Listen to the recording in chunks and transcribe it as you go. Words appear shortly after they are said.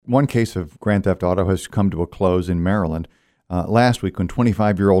one case of grand theft auto has come to a close in Maryland last week when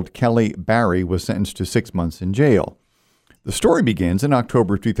 25-year-old Kelly Barry was sentenced to 6 months in jail. The story begins in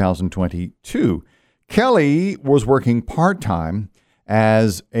October 2022. Kelly was working part-time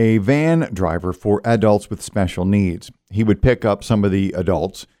as a van driver for adults with special needs. He would pick up some of the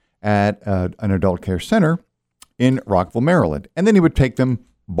adults at an adult care center in Rockville, Maryland, and then he would take them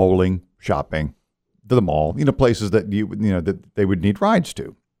bowling, shopping, to the mall, places that that they would need rides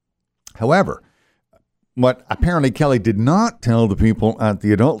to. However, what apparently Kelly did not tell the people at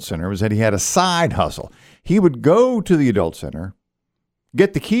the adult center was that he had a side hustle. He would go to the adult center,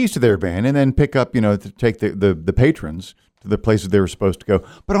 get the keys to their van, and then pick up, to take the patrons to the places they were supposed to go.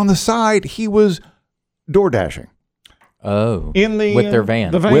 But on the side, he was door dashing. Oh, with their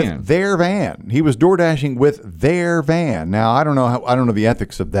van. The van. With their van. He was door dashing with their van. Now, I don't know the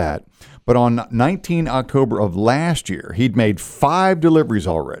ethics of that. But on 19 October of last year, he'd made 5 deliveries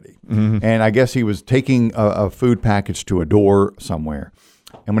already. Mm-hmm. And I guess he was taking a food package to a door somewhere.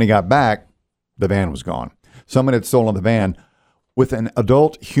 And when he got back, the van was gone. Someone had stolen the van with an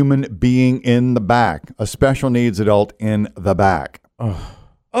adult human being in the back, a special needs adult in the back.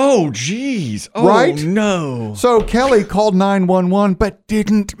 Oh, geez. Oh, right? No. So Kelly called 911, but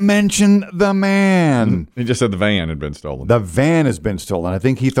didn't mention the man. He just said the van had been stolen. The van has been stolen. I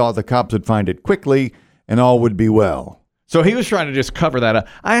think he thought the cops would find it quickly and all would be well. So he was trying to just cover that up.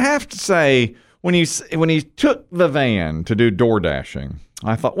 I have to say, when he took the van to do door dashing,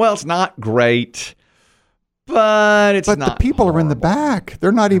 I thought, well, it's not great, but it's not. But the people are in the back.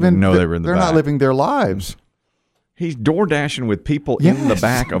 They're not even. No, they were in the back. They're not living their lives. He's door dashing with people in the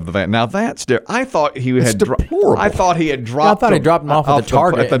back of the van. Now that's I thought he had deplorable. I thought he had dropped. I thought he dropped him off at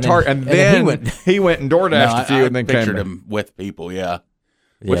the Target. And then he went and door dashed a few, and then pictured came him with people. Yeah.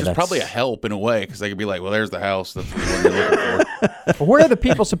 Which is probably a help in a way, because they could be like, well, there's the house. That's the one you're looking for. Well, where are the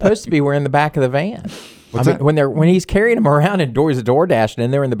people supposed to be? We're in the back of the van. When he's carrying them around and door dashing,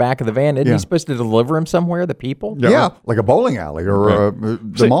 and they're in the back of the van, isn't he supposed to deliver them somewhere? The people? Yeah, like a bowling alley or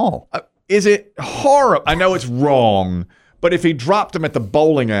the mall. Is it horrible? I know it's wrong, but if he dropped them at the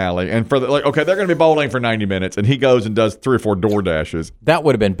bowling alley and they're going to be bowling for 90 minutes, and he goes and does 3 or 4 door dashes, that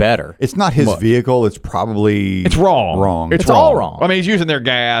would have been better. It's not his vehicle. It's probably wrong. It's all wrong. I mean, he's using their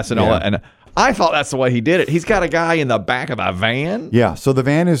gas and all that, and I thought that's the way he did it. He's got a guy in the back of a van. Yeah. So the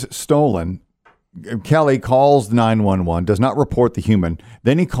van is stolen. Kelly calls 911, does not report the human.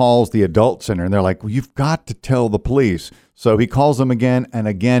 Then he calls the adult center, and they're like, well, you've got to tell the police. So he calls them again and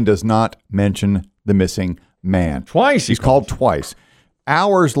again does not mention the missing man. Twice. He's called twice.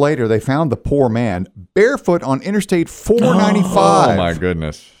 Hours later, they found the poor man barefoot on Interstate 495. Oh, my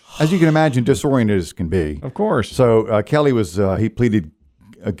goodness. As you can imagine, disoriented as can be. Of course. So Kelly he pleaded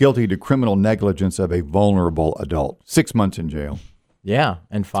guilty to criminal negligence of a vulnerable adult. 6 months in jail. Yeah,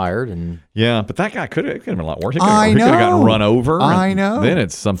 and fired. Yeah, but that guy could have been a lot worse. He could have gotten run over. I know. Then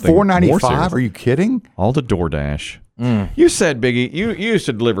it's something 495. Are you kidding? All the DoorDash. You said, Biggie, you used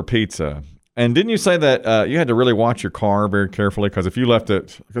to deliver pizza. And didn't you say that you had to really watch your car very carefully? Because if you left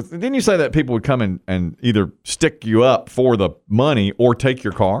it, didn't you say that people would come and either stick you up for the money or take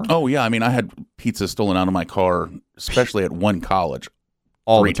your car? Oh, yeah. I mean, I had pizza stolen out of my car, especially at one college.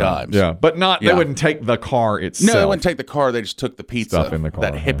 All 3 times. Yeah, but they wouldn't take the car itself. No, they wouldn't take the car. They just took the pizza. Stuff in the car.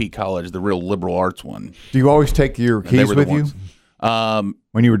 That hippie college, the real liberal arts one. Do you always take your keys with you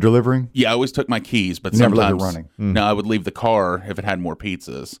when you were delivering? Yeah, I always took my keys, but never sometimes left it running. No, I would leave the car if it had more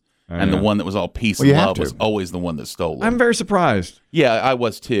pizzas. And the one that was all peace and love was always the one that stole it. I'm very surprised. Yeah, I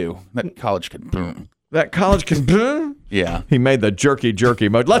was too. That college could boom. That college can boom? Yeah. He made the jerky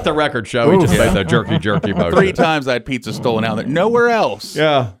mode. Let the record show he just made the jerky mode. 3 times I had pizza stolen out there. Nowhere else.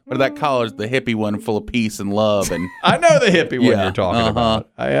 Yeah. But that college, the hippie one, full of peace and love. And I know the hippie one you're talking about.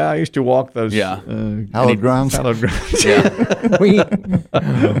 I used to walk those hallowed grounds. Hallowed grounds. Yeah.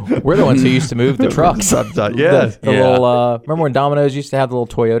 We're the ones who used to move the trucks. Yes. The little, remember when Domino's used to have the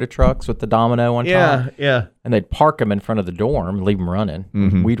little Toyota trucks with the domino on top? Yeah. And they'd park them in front of the dorm and leave them running.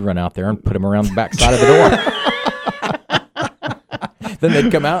 Mm-hmm. We'd run out there and put them around the back side of the door. Then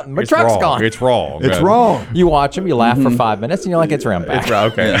they'd come out and my truck's gone. It's wrong. It's wrong. You watch them, you laugh for 5 minutes, and you're like, it's around back. It's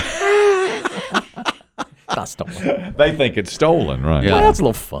right, okay. It's not stolen. They think it's stolen, right? Yeah, that's a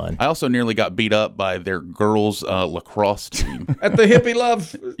little fun. I also nearly got beat up by their girls' lacrosse team. At the Hippie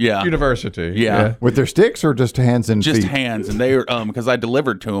Love University. Yeah. With their sticks or just hands and feet? Just hands. And they were, because I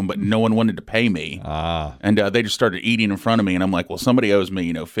delivered to them, but no one wanted to pay me. And they just started eating in front of me. And I'm like, well, somebody owes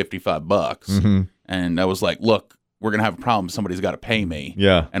me, $55. Mm-hmm. And I was like, look, we're going to have a problem. Somebody's got to pay me.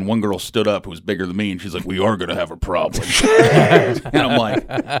 Yeah. And one girl stood up who was bigger than me, and she's like, we are going to have a problem. And I'm like,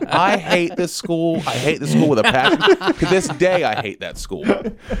 I hate this school. I hate this school with a passion. To this day, I hate that school.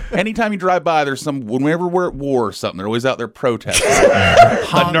 Anytime you drive by, there's whenever we're at war or something, they're always out there protesting.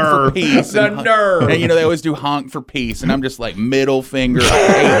 Honk for peace. The nerve. And, they always do honk for peace. And I'm just like, middle finger,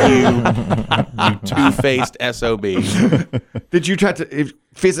 I hate you, you two-faced SOB. Did you try to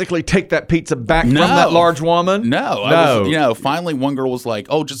physically take that pizza back from that large woman? No. Finally, one girl was like,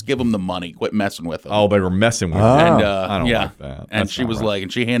 "Oh, just give them the money. Quit messing with them." Oh, they were messing with her. And I don't like that. And she was like,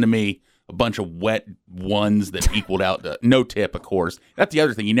 and she handed me a bunch of wet ones that equaled out to no tip, of course. That's the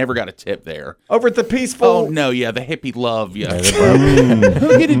other thing. You never got a tip there. Over at the Peaceful? Oh, no, yeah, the hippie love. Yeah. I'm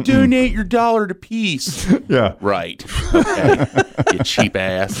going to donate your $1 to Peace. Yeah. Right. Okay. You cheap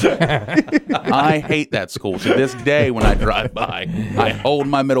ass. I hate that school. To this day, when I drive by, I hold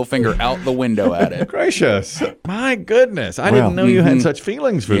my middle finger out the window at it. Gracious. My goodness. I didn't know you had such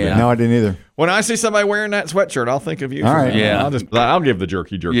feelings for them. No, I didn't either. When I see somebody wearing that sweatshirt, I'll think of you. All right. Yeah. I'll give the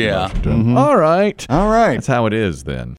jerky Yeah. motion to them. All right. All right. That's how it is then.